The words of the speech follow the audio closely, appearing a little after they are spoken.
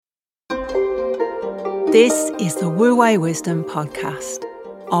This is the Wu Wei Wisdom Podcast.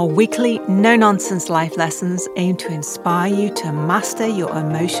 Our weekly no-nonsense life lessons aim to inspire you to master your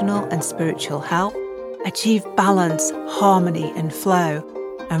emotional and spiritual health, achieve balance, harmony and flow,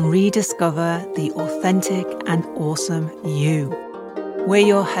 and rediscover the authentic and awesome you. We're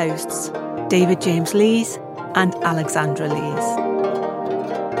your hosts, David James Lees and Alexandra Lees.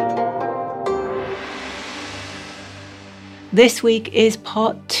 This week is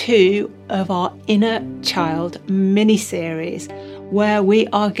part 2 of our Inner Child mini-series, where we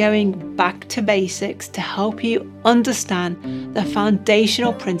are going back to basics to help you understand the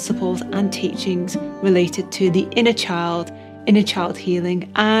foundational principles and teachings related to the inner child healing,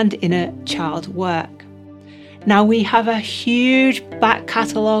 and inner child work. Now, we have a huge back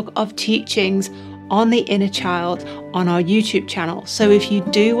catalogue of teachings on the inner child on our YouTube channel. So if you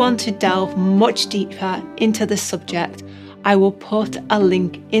do want to delve much deeper into the subject, I will put a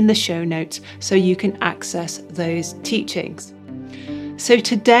link in the show notes so you can access those teachings. So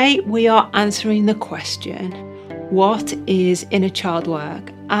today we are answering the question, what is inner child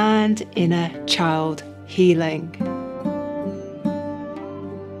work and inner child healing?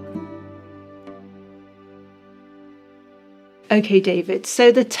 Okay, David,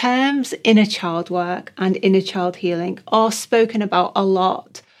 so the terms inner child work and inner child healing are spoken about a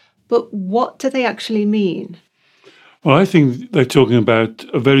lot, but what do they actually mean? Well, I think they're talking about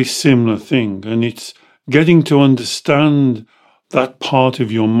a very similar thing, and it's getting to understand that part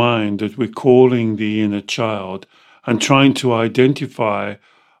of your mind that we're calling the inner child and trying to identify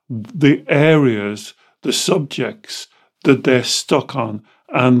the areas, the subjects that they're stuck on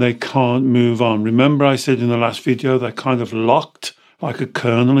and they can't move on. Remember I said in the last video, they're kind of locked like a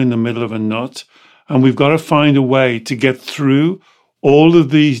kernel in the middle of a nut, and we've got to find a way to get through all of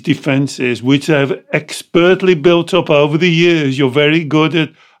these defenses, which have expertly built up over the years. You're very good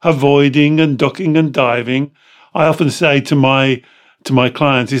at avoiding and ducking and diving. I often say to my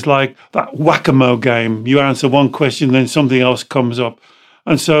clients, it's like that whack-a-mole game. You answer one question, then something else comes up.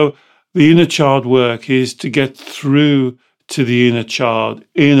 And so the inner child work is to get through to the inner child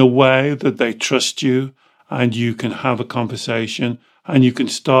in a way that they trust you and you can have a conversation and you can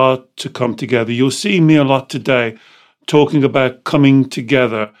start to come together. You'll see me a lot today talking about coming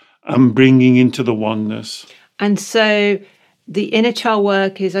together and bringing into the oneness. And so the inner child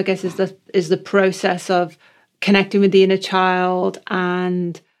work is the process of connecting with the inner child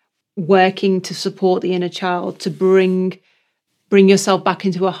and working to support the inner child to bring yourself back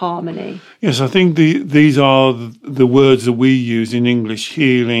into a harmony. Yes, I think these are the words that we use in English,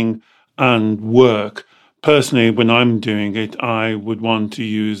 healing and work. Personally, when I'm doing it, I would want to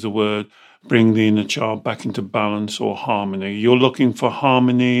use the word bring the inner child back into balance or harmony. You're looking for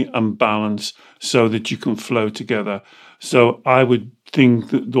harmony and balance so that you can flow together. So I would think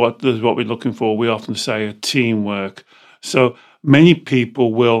that what we're looking for, we often say a teamwork. So many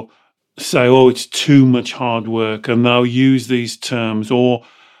people will say, oh, it's too much hard work, and they'll use these terms, or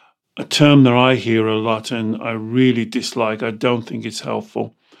a term that I hear a lot and I really dislike, I don't think it's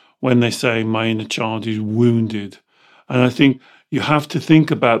helpful, when they say my inner child is wounded. And I think you have to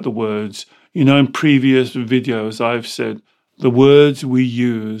think about the words. You know, in previous videos, I've said the words we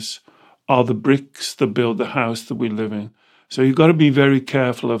use are the bricks that build the house that we live in. So you've got to be very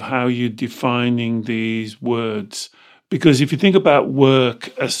careful of how you're defining these words. Because if you think about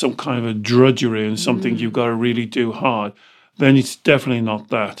work as some kind of a drudgery and something you've got to really do hard, then it's definitely not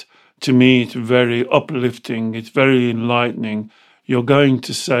that. To me, it's very uplifting. It's very enlightening. You're going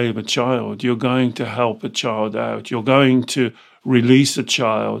to save a child. You're going to help a child out. You're going to release a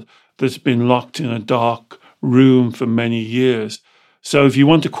child that's been locked in a dark room for many years. So if you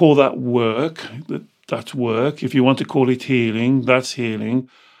want to call that work, that's work. If you want to call it healing, that's healing.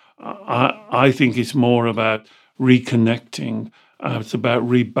 I think it's more about reconnecting. It's about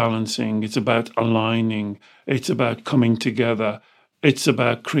rebalancing. It's about aligning. It's about coming together. It's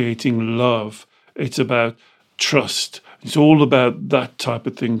about creating love. It's about trust. It's all about that type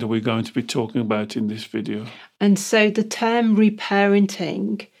of thing that we're going to be talking about in this video. And so the term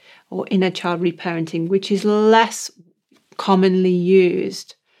reparenting or inner child reparenting, which is less commonly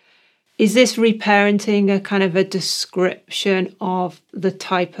used, is this reparenting a kind of a description of the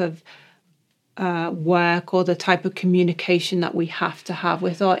type of work or the type of communication that we have to have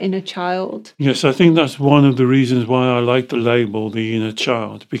with our inner child? Yes, I think that's one of the reasons why I like the label, the inner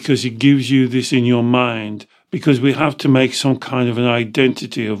child, because it gives you this in your mind, because we have to make some kind of an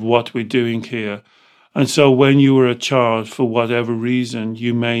identity of what we're doing here. And so when you were a child, for whatever reason,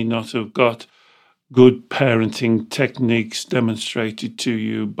 you may not have got good parenting techniques demonstrated to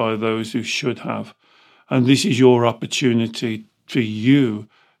you by those who should have. And this is your opportunity for you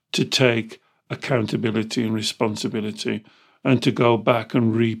to take accountability and responsibility, and to go back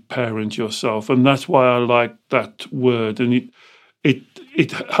and reparent yourself. And that's why I like that word. And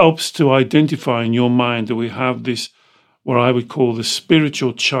it helps to identify in your mind that we have this, what I would call the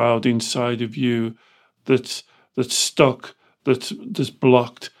spiritual child inside of you that's stuck, that's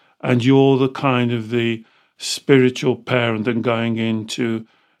blocked, and you're the kind of the spiritual parent and going into,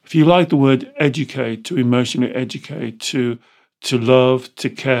 if you like the word educate, to emotionally educate, to love, to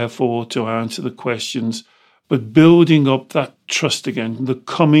care for, to answer the questions, but building up that trust again, the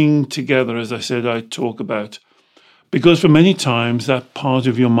coming together, as I said, I talk about. Because for many times, that part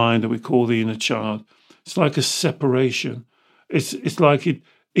of your mind that we call the inner child, it's like a separation. It's like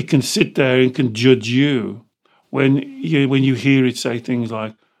it can sit there and can judge you when you hear it say things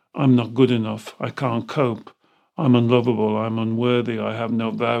like, I'm not good enough, I can't cope, I'm unlovable, I'm unworthy, I have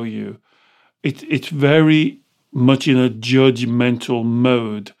no value. It's very much in a judgmental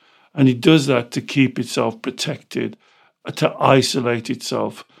mode, and it does that to keep itself protected, to isolate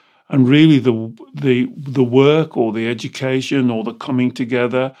itself. And really the work or the education or the coming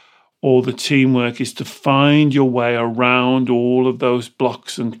together or the teamwork is to find your way around all of those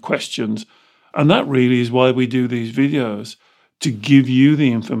blocks and questions. And that really is why we do these videos, to give you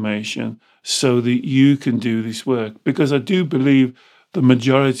the information so that you can do this work. Because I do believe the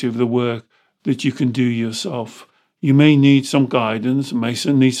majority of the work that you can do yourself. You may need some guidance, may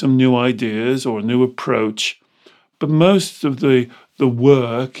need some new ideas or a new approach, but most of the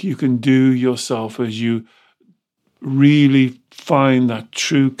work you can do yourself as you really find that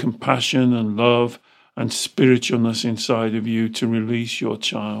true compassion and love and spiritualness inside of you to release your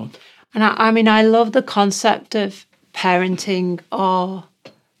child. And I love the concept of parenting our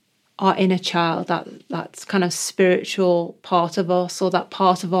inner child, that's kind of spiritual part of us, or that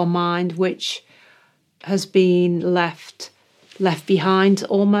part of our mind which has been left behind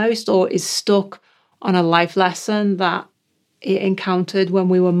almost, or is stuck on a life lesson that it encountered when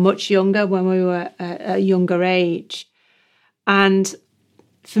we were much younger, when we were a younger age. And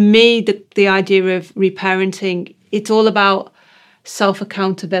for me, the idea of reparenting, it's all about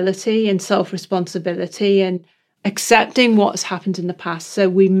self-accountability and self-responsibility and accepting what's happened in the past. So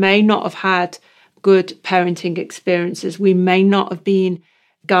we may not have had good parenting experiences. We may not have been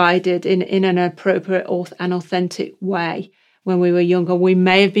guided in an appropriate and authentic way when we were younger. We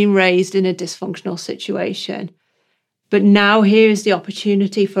may have been raised in a dysfunctional situation. But now here is the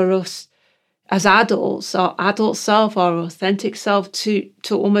opportunity for us as adults, our adult self, our authentic self, to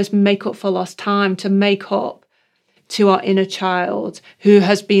almost make up for lost time, to make up to our inner child who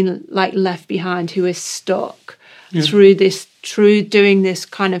has been like left behind, who is stuck through doing this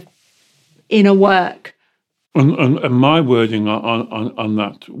kind of inner work. And my wording on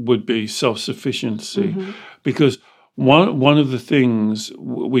that would be self-sufficiency, because one of the things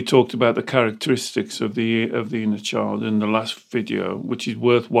we talked about, the characteristics of the inner child in the last video, which is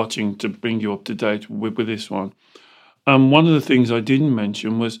worth watching to bring you up to date with this one. And one of the things I didn't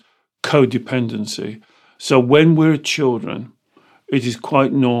mention was codependency. So when we're children, it is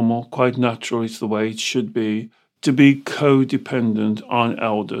quite normal, quite natural, it's the way it should be, to be codependent on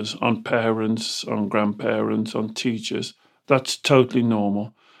elders, on parents, on grandparents, on teachers. That's totally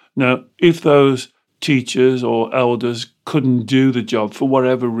normal. Now, if those teachers or elders couldn't do the job for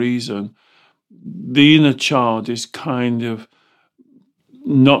whatever reason, the inner child is kind of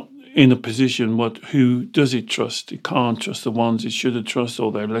not in a position, who does it trust? It can't trust the ones it should have trusted,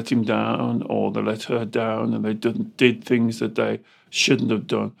 or they let him down, or they let her down, and they did things that they shouldn't have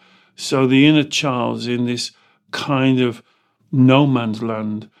done. So the inner child's in this kind of no man's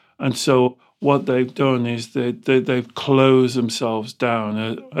land. And so what they've done is they've closed themselves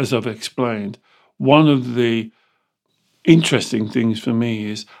down, as I've explained. One of the interesting things for me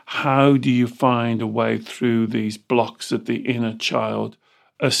is, how do you find a way through these blocks that the inner child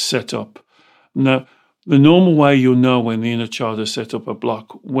has set up? Now, the normal way you'll know when the inner child has set up a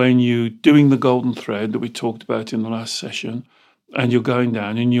block, when you're doing the golden thread that we talked about in the last session, and you're going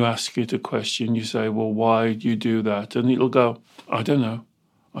down and you ask it a question, you say, well, why do you do that? And it'll go, I don't know.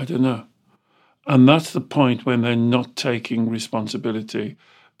 And that's the point when they're not taking responsibility,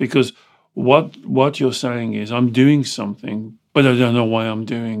 because what you're saying is, I'm doing something, but I don't know why I'm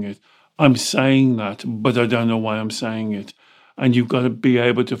doing it. I'm saying that, but I don't know why I'm saying it. And you've got to be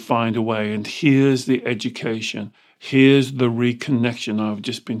able to find a way. And here's the education. Here's the reconnection I've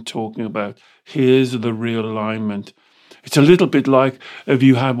just been talking about. Here's the realignment. It's a little bit like if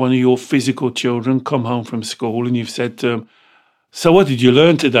you had one of your physical children come home from school and you've said to them, so what did you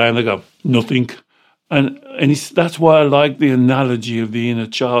learn today? And they go, nothing. And that's why I like the analogy of the inner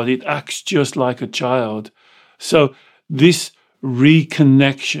child. It acts just like a child. So this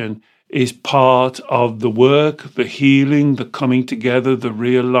reconnection is part of the work, the healing, the coming together, the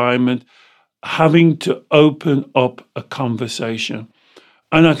realignment, having to open up a conversation.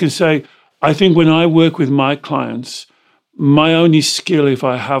 And I can say, I think when I work with my clients, my only skill, if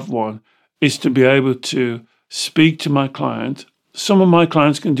I have one, is to be able to speak to my client. Some of my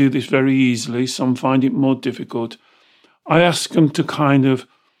clients can do this very easily. Some find it more difficult. I ask them to kind of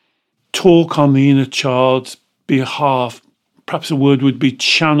talk on the inner child's behalf. Perhaps a word would be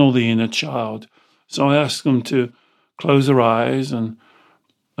channel the inner child. So I ask them to close their eyes and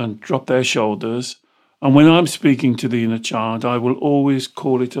drop their shoulders. And when I'm speaking to the inner child, I will always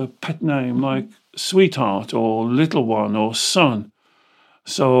call it a pet name like sweetheart or little one or son.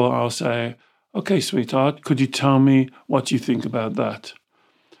 So I'll say, okay, sweetheart, could you tell me what you think about that?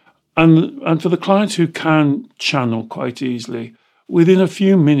 And for the clients who can channel quite easily, within a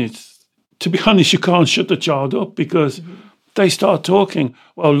few minutes, to be honest, you can't shut the child up because they start talking.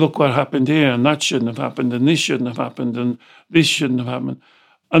 Well, look what happened here, and that shouldn't have happened, and this shouldn't have happened, and this shouldn't have happened.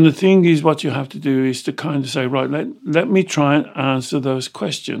 And the thing is, what you have to do is to kind of say, right, let me try and answer those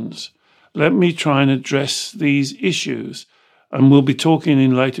questions. Let me try and address these issues. And we'll be talking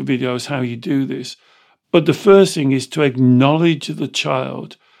in later videos how you do this. But the first thing is to acknowledge the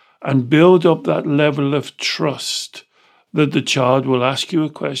child and build up that level of trust that the child will ask you a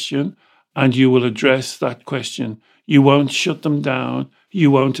question and you will address that question. You won't shut them down.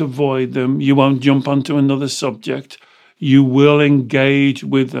 You won't avoid them. You won't jump onto another subject. You will engage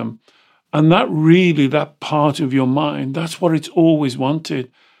with them. And that part of your mind, that's what it's always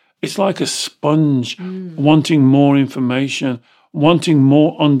wanted. It's like a sponge, wanting more information, wanting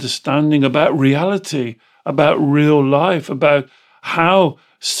more understanding about reality, about real life, about how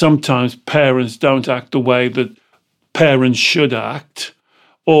sometimes parents don't act the way that parents should act,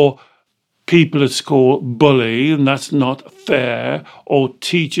 or people at school bully, and that's not fair, or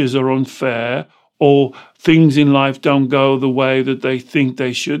teachers are unfair, or things in life don't go the way that they think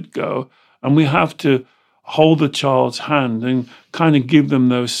they should go. And we have to hold the child's hand and kind of give them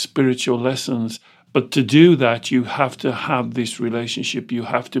those spiritual lessons. But to do that, you have to have this relationship. You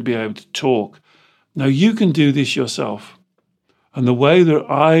have to be able to talk. Now, you can do this yourself. And the way that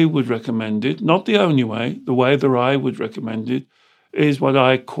I would recommend it, not the only way, the way that I would recommend it is what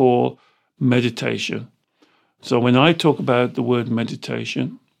I call meditation. So when I talk about the word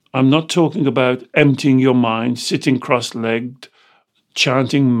meditation, I'm not talking about emptying your mind, sitting cross-legged,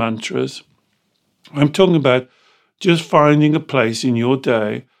 chanting mantras. I'm talking about just finding a place in your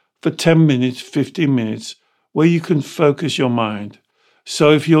day for 10 minutes, 15 minutes, where you can focus your mind.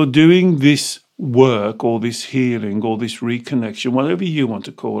 So if you're doing this work or this healing or this reconnection, whatever you want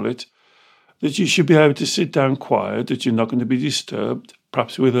to call it, that you should be able to sit down quiet, that you're not going to be disturbed,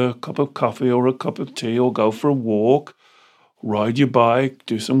 perhaps with a cup of coffee or a cup of tea, or go for a walk, ride your bike,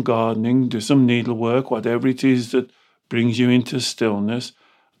 do some gardening, do some needlework, whatever it is that brings you into stillness,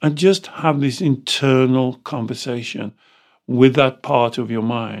 and just have this internal conversation with that part of your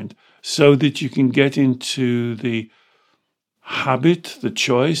mind so that you can get into the habit, the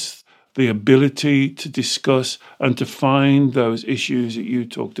choice, the ability to discuss and to find those issues that you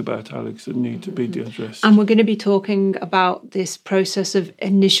talked about, Alex, that need to be addressed. And we're going to be talking about this process of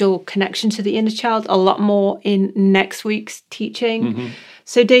initial connection to the inner child a lot more in next week's teaching.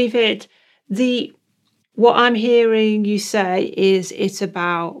 So, David, what I'm hearing you say is it's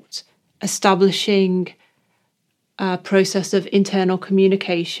about establishing a process of internal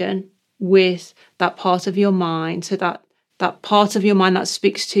communication with that part of your mind, so that part of your mind that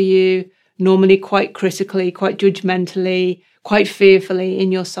speaks to you normally quite critically, quite judgmentally, quite fearfully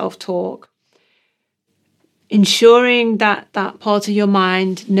in your self-talk. Ensuring that part of your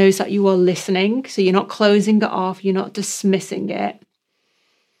mind knows that you are listening, so you're not closing it off, you're not dismissing it.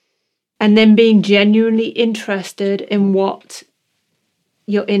 And then being genuinely interested in what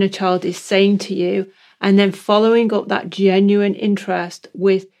your inner child is saying to you, and then following up that genuine interest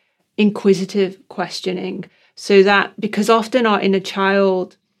with inquisitive questioning. So that, because often our inner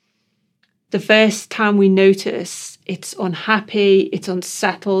child, the first time we notice it's unhappy, it's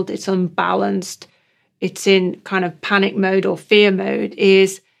unsettled, it's unbalanced, it's in kind of panic mode or fear mode,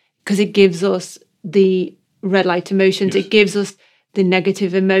 is because it gives us the red light emotions. Yes. It gives us the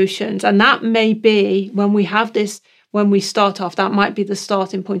negative emotions. And that may be, when we have this, when we start off, that might be the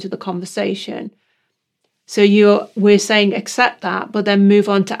starting point of the conversation. So we're saying accept that, but then move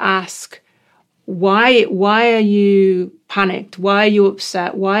on to ask, why are you panicked? Why are you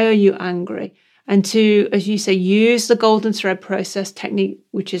upset? Why are you angry? And to, as you say, use the golden thread process technique,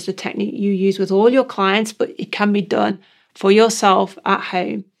 which is the technique you use with all your clients, but it can be done for yourself at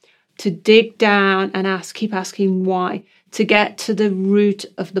home, to dig down and keep asking why, to get to the root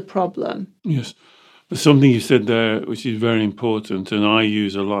of the problem. Yes. There's something you said there which is very important and I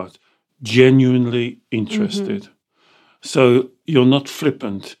use a lot. Genuinely interested. So you're not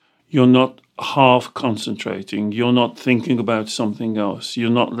flippant. You're not half concentrating. You're not thinking about something else. You're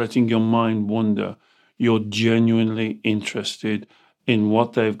not letting your mind wander. You're genuinely interested in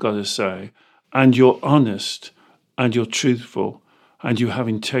what they've got to say. And you're honest and you're truthful and you have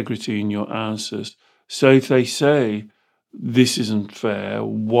integrity in your answers. So if they say, this isn't fair,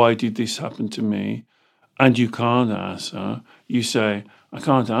 why did this happen to me? And you can't answer, you say, I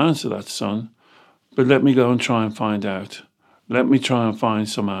can't answer that, son, but let me go and try and find out. Let me try and find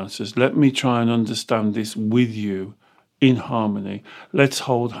some answers. Let me try and understand this with you in harmony. Let's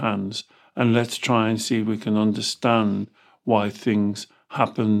hold hands and let's try and see if we can understand why things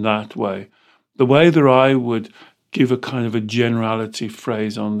happen that way. The way that I would give a kind of a generality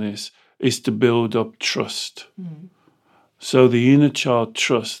phrase on this is to build up trust. So the inner child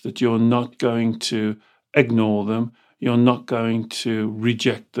trusts that you're not going to ignore them, you're not going to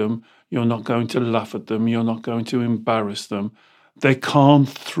reject them, you're not going to laugh at them, you're not going to embarrass them. They can't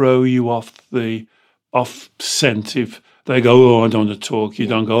throw you off scent if they go, oh, I don't want to talk. You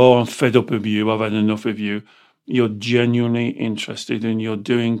don't go, oh, I'm fed up of you, I've had enough of you. You're genuinely interested and you're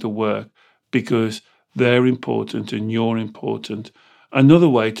doing the work because they're important and you're important. Another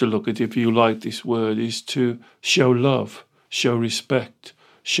way to look at it, if you like this word, is to show love, show respect,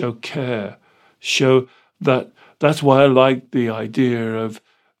 show care, show that. That's why I like the idea of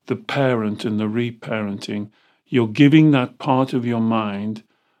the parent and the reparenting. You're giving that part of your mind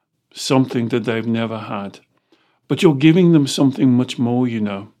something that they've never had. But you're giving them something much more,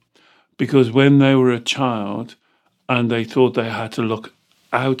 because when they were a child and they thought they had to look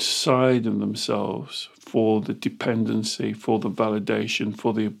outside of themselves for the dependency, for the validation,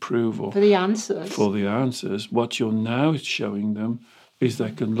 for the approval, for the answers, what you're now showing them is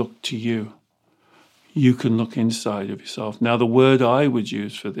they can look to you. You can look inside of yourself. Now, the word I would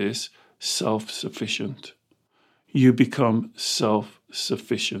use for this, self-sufficient. You become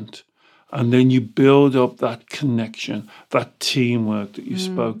self-sufficient. And then you build up that connection, that teamwork that you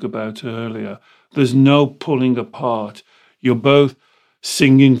spoke about earlier. There's no pulling apart. You're both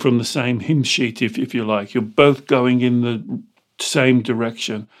singing from the same hymn sheet, if you like. You're both going in the same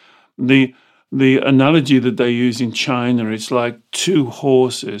direction. The analogy that they use in China, it's like two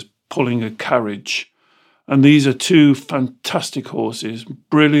horses pulling a carriage. And these are two fantastic horses,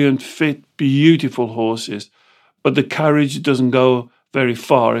 brilliant, fit, beautiful horses. But the carriage doesn't go very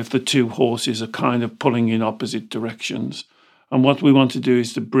far if the two horses are kind of pulling in opposite directions. And what we want to do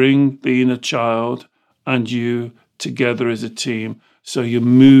is to bring the inner child and you together as a team so you're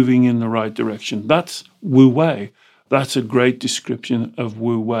moving in the right direction. That's Wu Wei. That's a great description of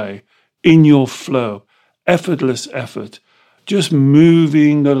Wu Wei. In your flow, effortless effort, just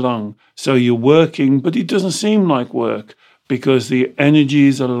moving along. So you're working, but it doesn't seem like work because the energy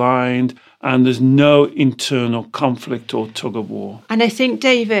is aligned and there's no internal conflict or tug of war. And I think,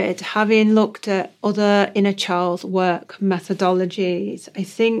 David, having looked at other inner child work methodologies, I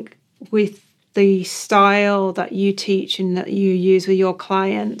think with the style that you teach and that you use with your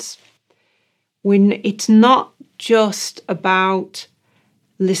clients, when it's not just about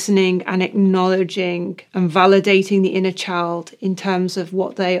listening and acknowledging and validating the inner child in terms of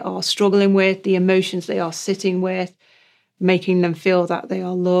what they are struggling with, the emotions they are sitting with, making them feel that they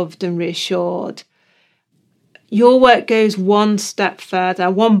are loved and reassured. Your work goes one step further,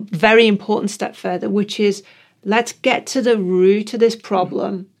 one very important step further, which is let's get to the root of this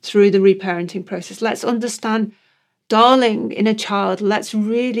problem through the reparenting process. Let's understand, darling inner child, let's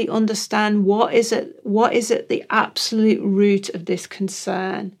really understand what is it the absolute root of this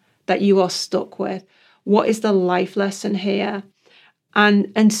concern that you are stuck with? What is the life lesson here?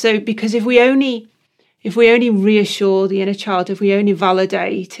 And so, because if we only reassure the inner child, if we only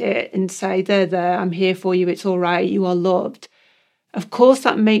validate it and say, there, I'm here for you, it's all right, you are loved, of course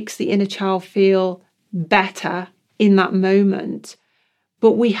that makes the inner child feel better in that moment.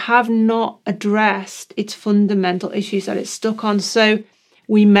 But we have not addressed its fundamental issues that it's stuck on. So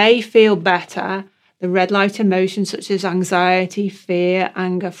we may feel better. The red light emotions such as anxiety, fear,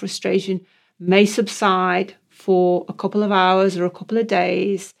 anger, frustration may subside for a couple of hours or a couple of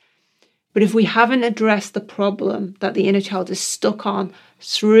days. But if we haven't addressed the problem that the inner child is stuck on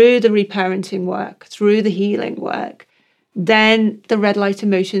through the reparenting work, through the healing work, then the red light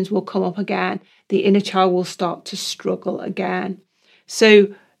emotions will come up again. The inner child will start to struggle again. So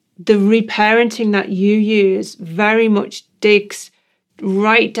the reparenting that you use very much digs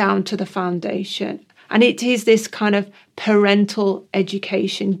right down to the foundation. And it is this kind of parental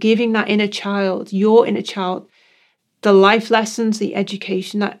education, giving that inner child, your inner child, the life lessons, the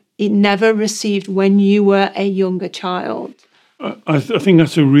education that it never received when you were a younger child. I think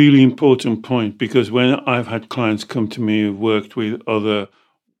that's a really important point, because when I've had clients come to me who've worked with other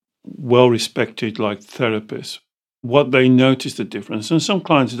well-respected like therapists, what they notice the difference, and some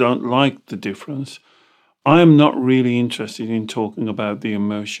clients don't like the difference. I am not really interested in talking about the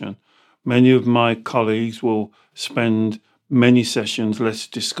emotion. Many of my colleagues will spend many sessions, let's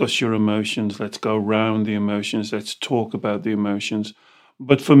discuss your emotions, let's go around the emotions, let's talk about the emotions.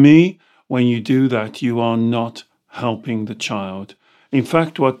 But for me, when you do that, you are not helping the child. In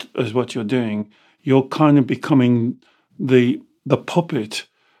fact, what you're doing, you're kind of becoming the puppet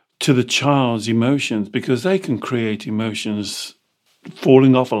to the child's emotions, because they can create emotions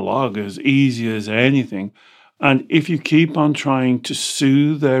falling off a log as easy as anything. And if you keep on trying to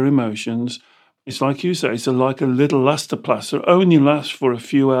soothe their emotions, it's like you say, it's like a little elastoplaster, only lasts for a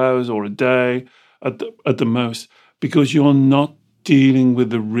few hours or a day at the most, because you're not dealing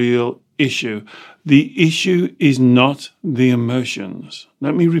with the real issue. The issue is not the emotions.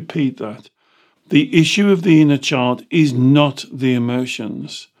 Let me repeat that. The issue of the inner child is not the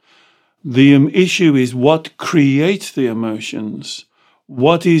emotions. The issue is what creates the emotions.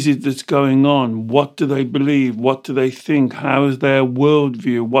 What is it that's going on? What do they believe? What do they think? How is their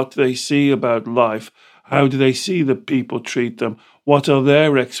worldview? What do they see about life? How do they see that people treat them? What are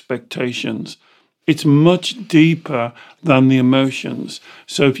their expectations? It's much deeper than the emotions.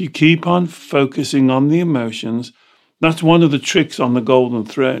 So if you keep on focusing on the emotions, that's one of the tricks on the golden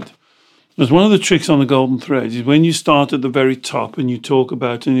thread. Because one of the tricks on the golden thread is when you start at the very top and you talk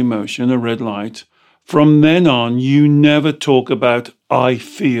about an emotion, a red light, from then on, you never talk about I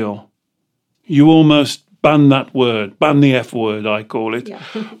feel. You almost ban that word, ban the F word, I call it,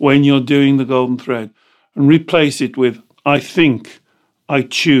 when you're doing the golden thread, and replace it with I think, I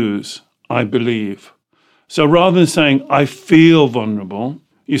choose, I believe. So rather than saying, I feel vulnerable,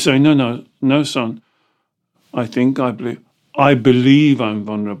 you say, no, son. I think, I believe I'm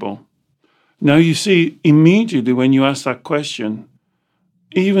vulnerable. Now, you see, immediately when you ask that question,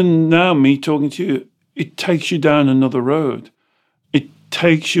 even now, me talking to you, it takes you down another road. It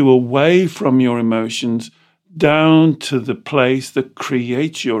takes you away from your emotions down to the place that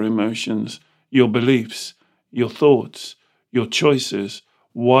creates your emotions, your beliefs, your thoughts, your choices.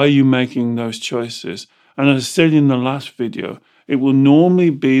 Why are you making those choices? And as I said in the last video, it will normally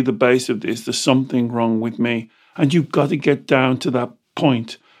be the base of this, there's something wrong with me. And you've got to get down to that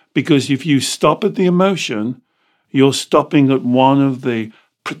point, because if you stop at the emotion, you're stopping at one of the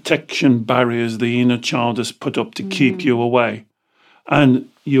protection barriers the inner child has put up to keep you away. And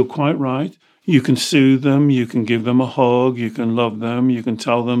you're quite right. You can soothe them, you can give them a hug, you can love them, you can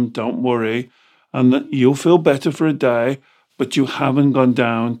tell them, don't worry, and that you'll feel better for a day, but you haven't gone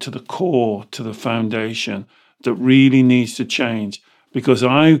down to the core, to the foundation that really needs to change. Because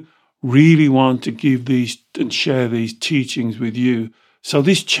I really want to give these and share these teachings with you, so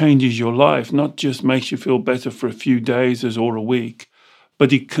this changes your life, not just makes you feel better for a few days or a week,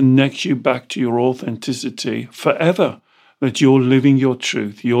 but it connects you back to your authenticity forever, that you're living your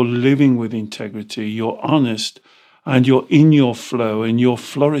truth, you're living with integrity, you're honest, and you're in your flow and you're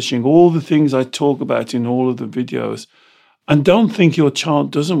flourishing, all the things I talk about in all of the videos. And don't think your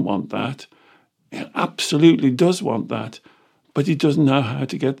child doesn't want that. It absolutely does want that, but he doesn't know how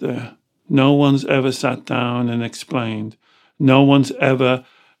to get there. No one's ever sat down and explained. No one's ever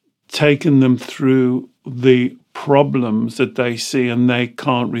taken them through the problems that they see and they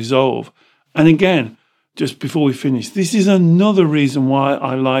can't resolve. And again, just before we finish, this is another reason why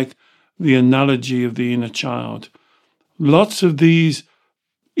I like the analogy of the inner child. Lots of these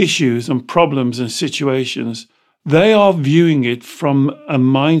issues and problems and situations, they are viewing it from a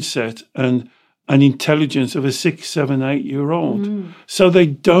mindset and an intelligence of a 6, 7, 8-year-old. So they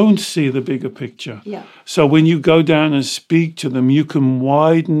don't see the bigger picture. Yeah. So when you go down and speak to them, you can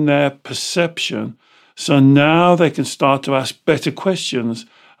widen their perception. So now they can start to ask better questions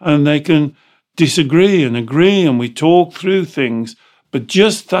and they can disagree and agree, and we talk through things. But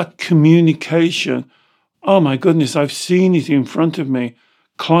just that communication, oh my goodness, I've seen it in front of me.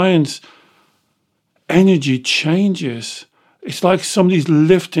 Clients' energy changes. It's like somebody's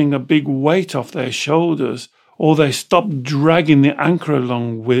lifting a big weight off their shoulders, or they stop dragging the anchor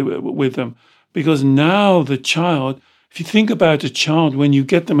along with them. Because now the child, if you think about a child, when you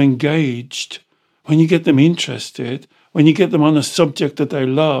get them engaged, when you get them interested, when you get them on a subject that they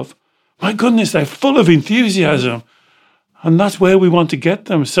love, my goodness, they're full of enthusiasm. And that's where we want to get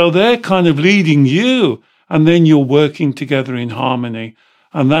them. So they're kind of leading you, and then you're working together in harmony.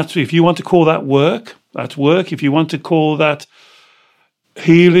 And that's, if you want to call that work, that's work. If you want to call that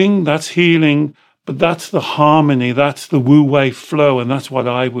healing, that's healing. that's the harmony, that's the Wu Wei flow, and that's what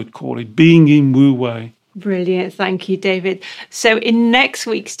I would call it, being in Wu Wei. Brilliant. Thank you, David. So in next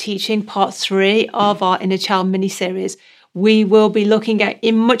week's teaching, part 3 of our Inner Child mini-series, we will be looking at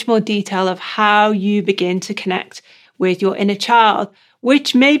in much more detail of how you begin to connect with your inner child,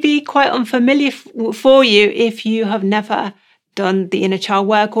 which may be quite unfamiliar for you if you have never done the inner child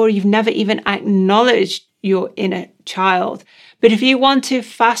work or you've never even acknowledged your inner child. But if you want to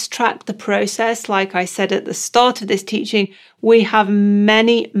fast track the process, like I said at the start of this teaching, we have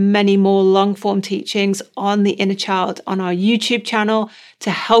many, many more long form teachings on the inner child on our YouTube channel to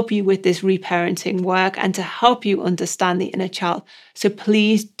help you with this reparenting work and to help you understand the inner child. So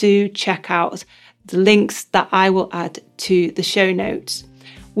please do check out the links that I will add to the show notes.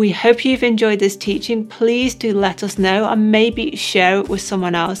 We hope you've enjoyed this teaching. Please do let us know and maybe share it with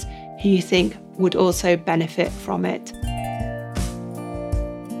someone else who you think would also benefit from it.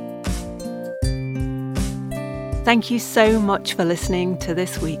 Thank you so much for listening to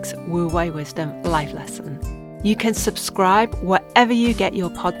this week's Wu Wei Wisdom Life Lesson. You can subscribe wherever you get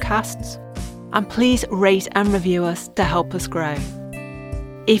your podcasts, and please rate and review us to help us grow.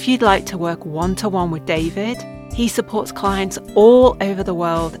 If you'd like to work one-to-one with David, he supports clients all over the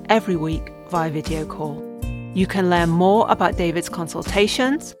world every week via video call. You can learn more about David's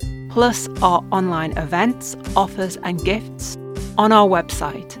consultations, plus our online events, offers and gifts on our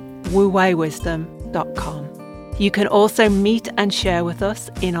website, wuweiwisdom.com. You can also meet and share with us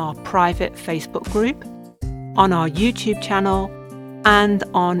in our private Facebook group, on our YouTube channel, and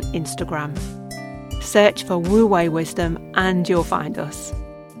on Instagram. Search for Wu Wei Wisdom and you'll find us.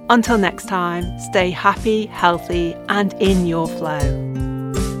 Until next time, stay happy, healthy, and in your flow.